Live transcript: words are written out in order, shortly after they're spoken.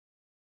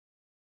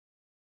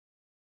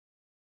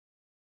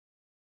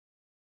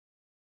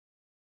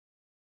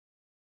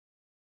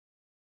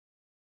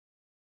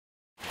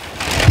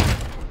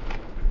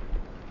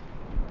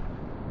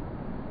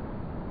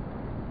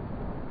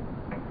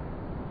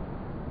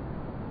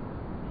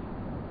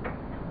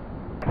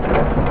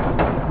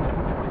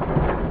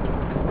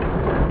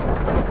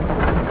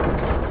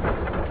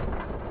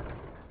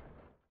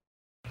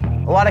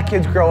lot of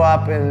kids grow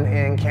up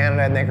in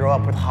Canada and they grow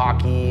up with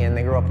hockey and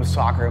they grow up with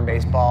soccer and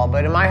baseball.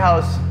 But in my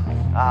house,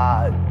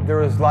 there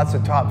was lots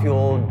of top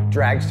fuel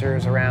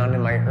dragsters around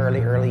in my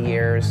early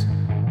years.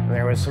 And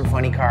there was some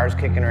funny cars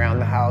kicking around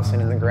the house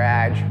and in the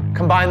garage.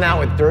 Combine that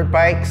with dirt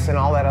bikes and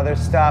all that other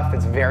stuff,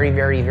 it's very,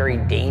 very, very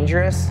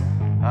dangerous.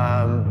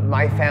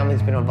 My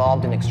family's been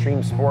involved in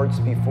extreme sports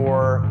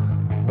before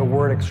the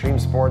word extreme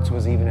sports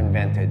was even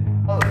invented.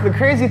 The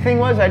crazy thing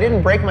was I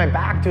didn't break my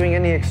back doing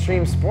any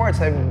extreme sports.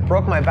 I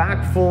broke my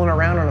back fooling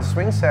around on a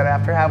swing set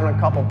after having a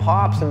couple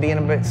pops and being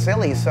a bit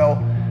silly. So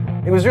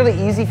it was really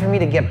easy for me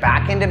to get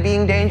back into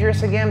being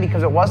dangerous again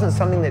because it wasn't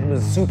something that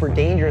was super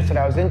dangerous that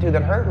I was into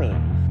that hurt me.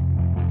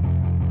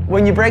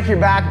 When you break your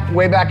back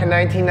way back in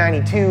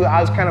 1992, I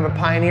was kind of a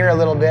pioneer a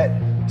little bit.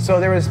 So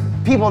there was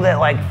people that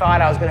thought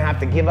I was gonna have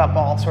to give up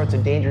all sorts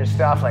of dangerous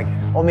stuff, like,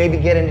 oh, maybe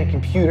get into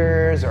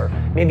computers, or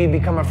maybe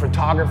become a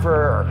photographer,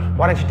 or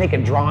why don't you take a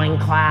drawing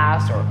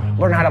class, or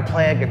learn how to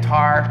play a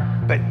guitar.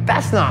 But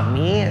that's not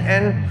me,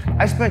 and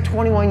I spent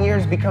 21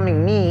 years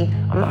becoming me.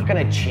 I'm not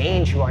gonna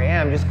change who I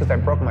am just because I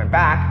broke my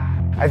back.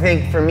 I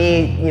think for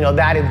me,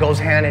 that it goes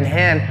hand in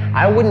hand.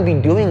 I wouldn't be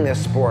doing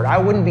this sport. I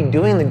wouldn't be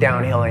doing the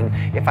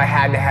downhilling if I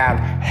had to have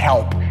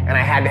help, and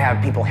I had to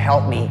have people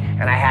help me,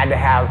 and I had to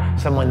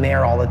have someone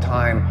there all the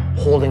time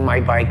holding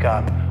my bike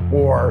up,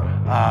 or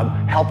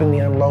helping me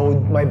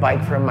unload my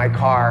bike from my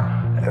car.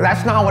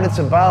 That's not what it's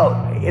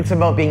about. It's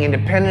about being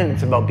independent,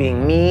 it's about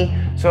being me.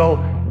 So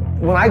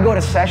when I go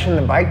to session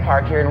the bike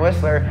park here in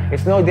Whistler,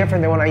 it's no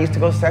different than when I used to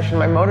go session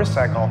my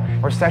motorcycle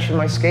or session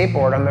my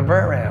skateboard on the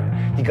vert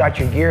ramp. You got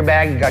your gear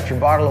bag, you got your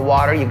bottle of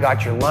water, you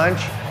got your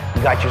lunch,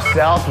 you got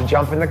yourself, you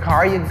jump in the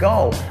car, you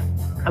go.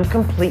 I'm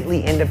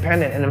completely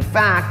independent, and in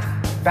fact,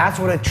 that's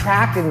what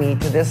attracted me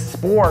to this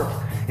sport,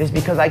 is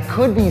because I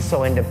could be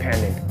so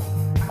independent.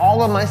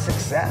 All of my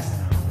success,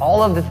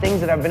 all of the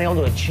things that I've been able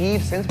to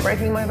achieve since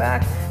breaking my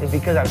back is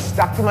because I've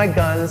stuck to my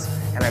guns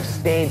and I've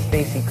stayed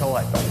Stacy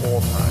Kohut the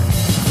whole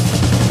time.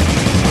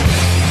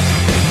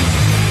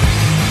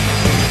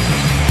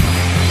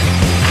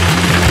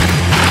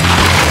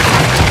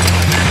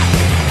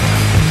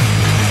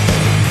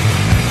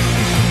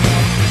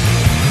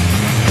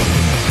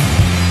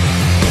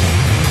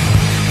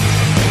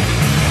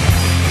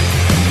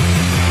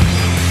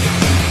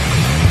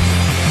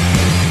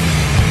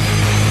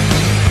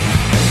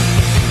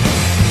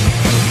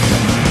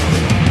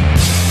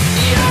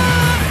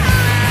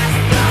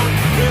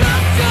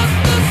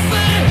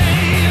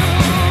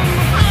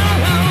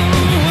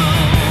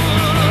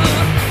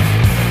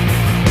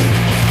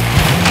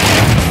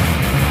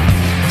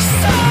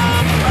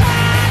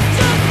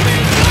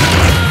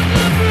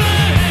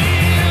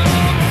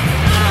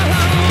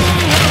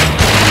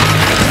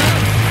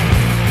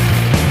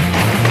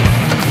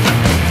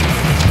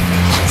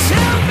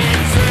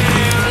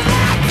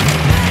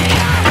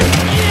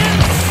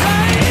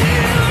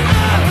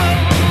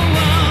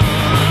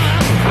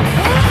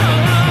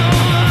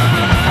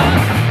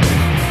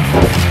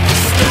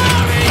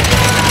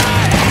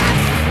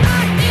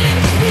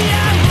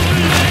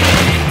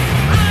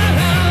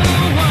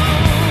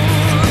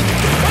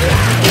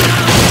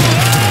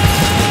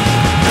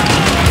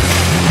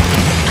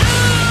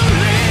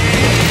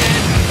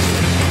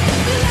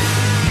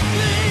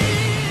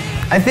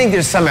 I think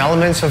there's some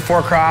elements of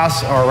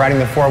four-cross or riding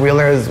the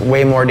four-wheeler is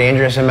way more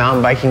dangerous than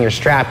mountain biking. You're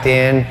strapped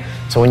in,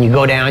 so when you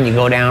go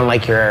down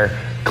like you're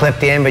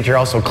clipped in, but you're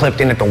also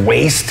clipped in at the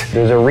waist.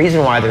 There's a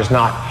reason why there's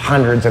not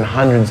hundreds and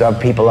hundreds of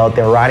people out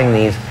there riding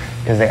these,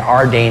 because they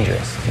are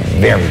dangerous,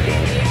 very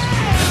dangerous.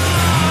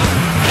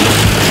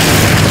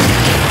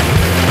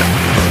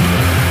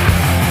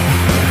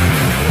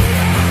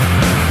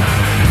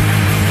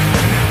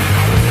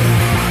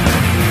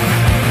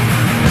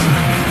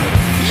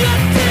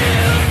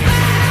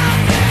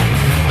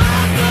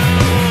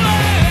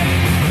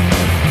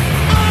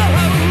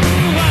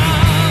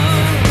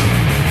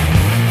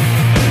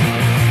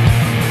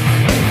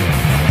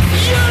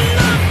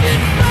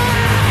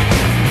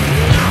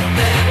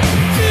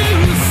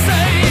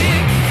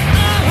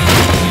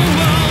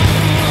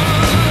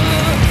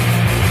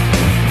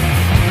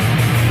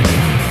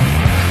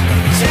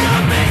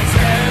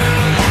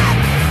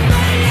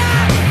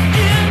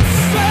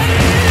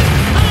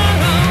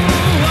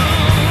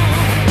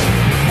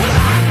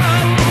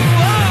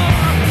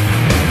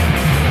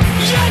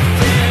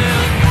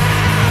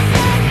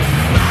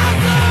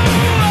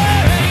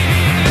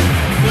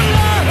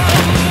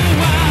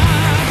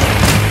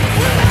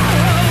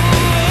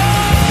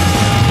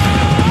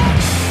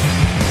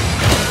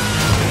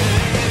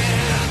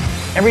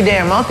 Every day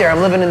I'm out there,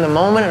 I'm living in the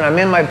moment, and I'm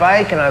in my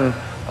bike, and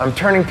I'm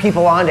turning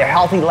people on to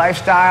healthy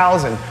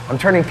lifestyles, and I'm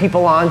turning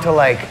people on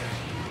to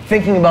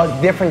thinking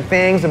about different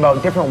things,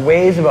 about different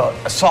ways,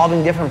 about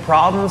solving different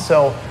problems.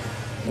 So,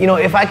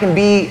 if I can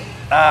be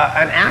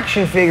an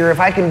action figure, if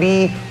I can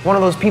be one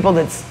of those people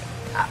that's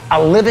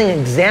a living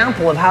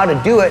example of how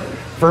to do it,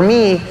 for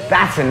me,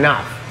 that's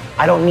enough.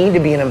 I don't need to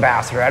be an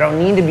ambassador. I don't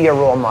need to be a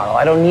role model.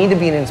 I don't need to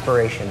be an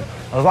inspiration.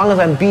 As long as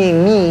I'm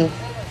being me,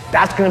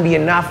 that's going to be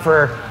enough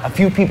for a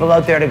few people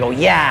out there to go,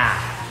 yeah,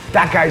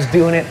 that guy's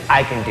doing it,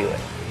 I can do it.